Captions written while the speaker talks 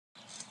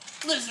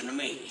Listen to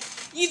me.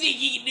 You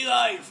think you can do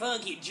all your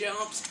funky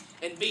jumps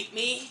and beat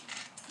me?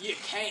 You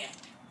can't.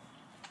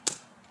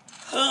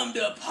 Hum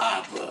to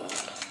Papa.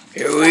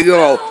 Here we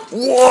go.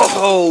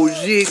 Whoa,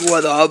 Zeke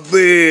with a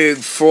big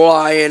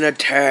flying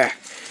attack.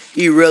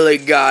 He really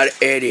got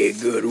Eddie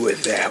good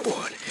with that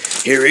one.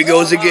 Here he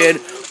goes again.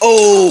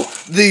 Oh,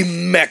 the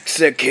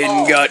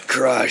Mexican gut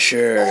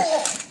crusher.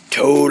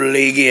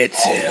 Totally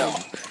gets him.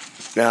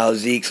 Now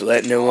Zeke's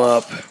letting him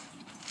up.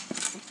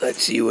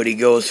 Let's see what he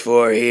goes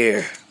for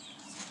here.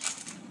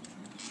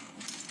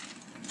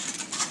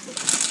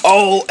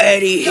 Oh,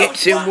 Eddie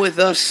hits him with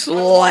a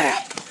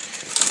slap.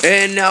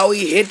 And now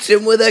he hits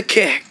him with a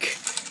kick.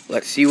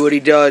 Let's see what he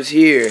does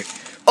here.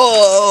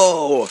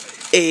 Oh,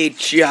 a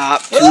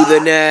chop to the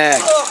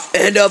neck.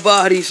 And a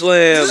body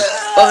slam.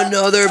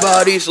 Another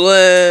body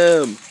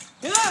slam.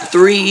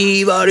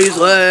 3 body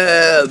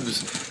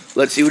slams.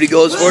 Let's see what he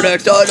goes for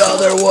next.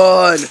 Another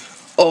one.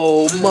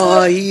 Oh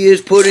my, he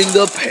is putting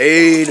the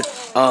pain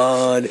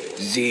on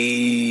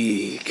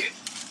Zeke.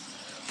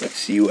 Let's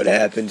see what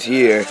happens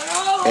here.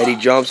 Eddie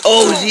jumps.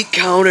 Oh, Zeke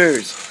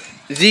counters.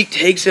 Zeke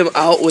takes him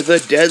out with a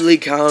deadly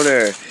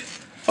counter.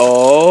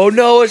 Oh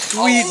no, a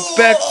sweet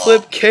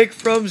backflip kick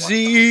from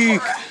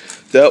Zeke.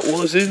 That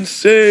was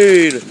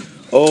insane.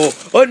 Oh,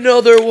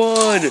 another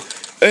one.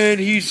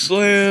 And he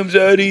slams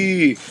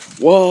Eddie.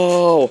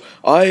 Wow,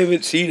 I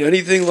haven't seen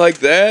anything like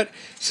that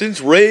since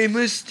Rey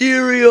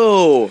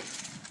Mysterio.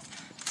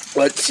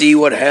 Let's see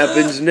what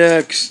happens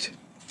next.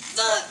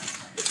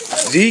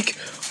 Zeke.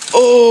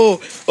 Oh,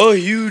 a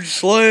huge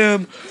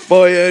slam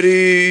by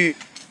Eddie.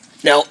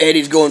 Now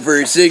Eddie's going for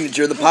his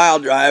signature, the pile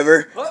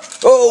driver.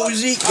 Oh,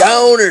 Zeke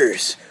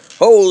counters.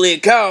 Holy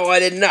cow, I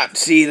did not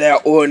see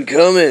that one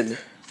coming.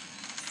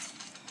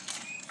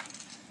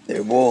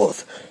 They're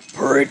both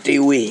pretty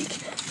weak.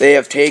 They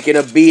have taken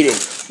a beating.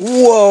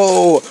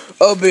 Whoa,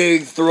 a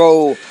big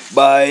throw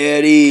by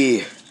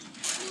Eddie.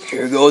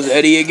 Here goes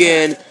Eddie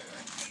again.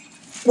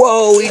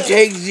 Whoa, he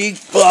takes Zeke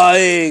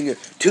flying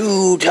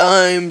 2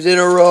 times in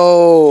a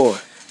row.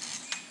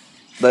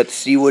 Let's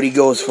see what he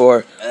goes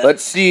for.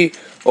 Let's see.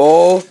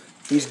 Oh,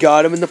 he's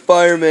got him in the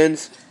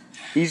fireman's.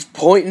 He's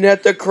pointing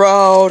at the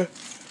crowd.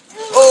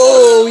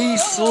 Oh, he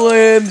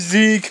slams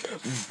Zeke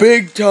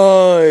big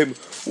time.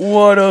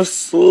 What a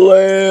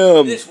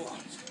slam. This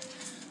one's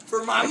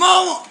for my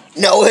mama.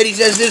 No, Eddie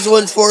says this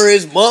one's for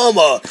his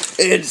mama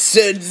and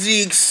sends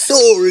Zeke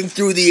soaring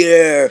through the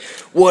air.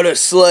 What a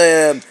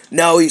slam.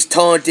 Now he's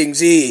taunting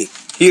Zeke.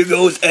 Here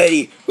goes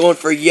Eddie going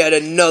for yet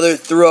another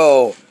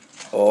throw.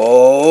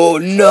 Oh,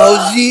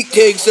 no, Zeke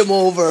takes him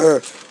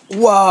over.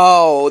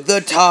 Wow,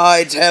 the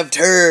tides have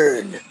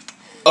turned.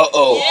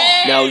 Uh-oh,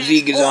 now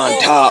Zeke is on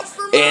top,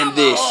 and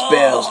this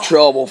spells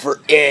trouble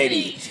for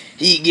Eddie.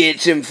 He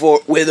gets him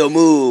with a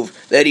move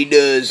that he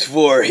does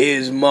for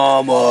his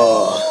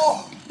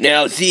mama.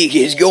 Now Zeke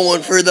is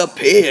going for the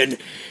pin.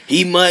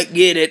 He might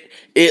get it.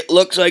 It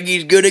looks like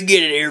he's going to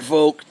get it here,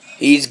 folks.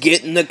 He's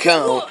getting the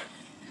count.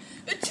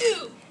 1,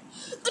 2,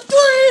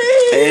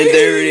 3. And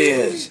there it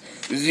is.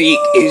 Zeke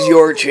is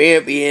your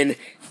champion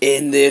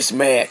in this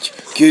match.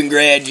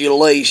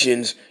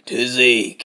 Congratulations to Zeke.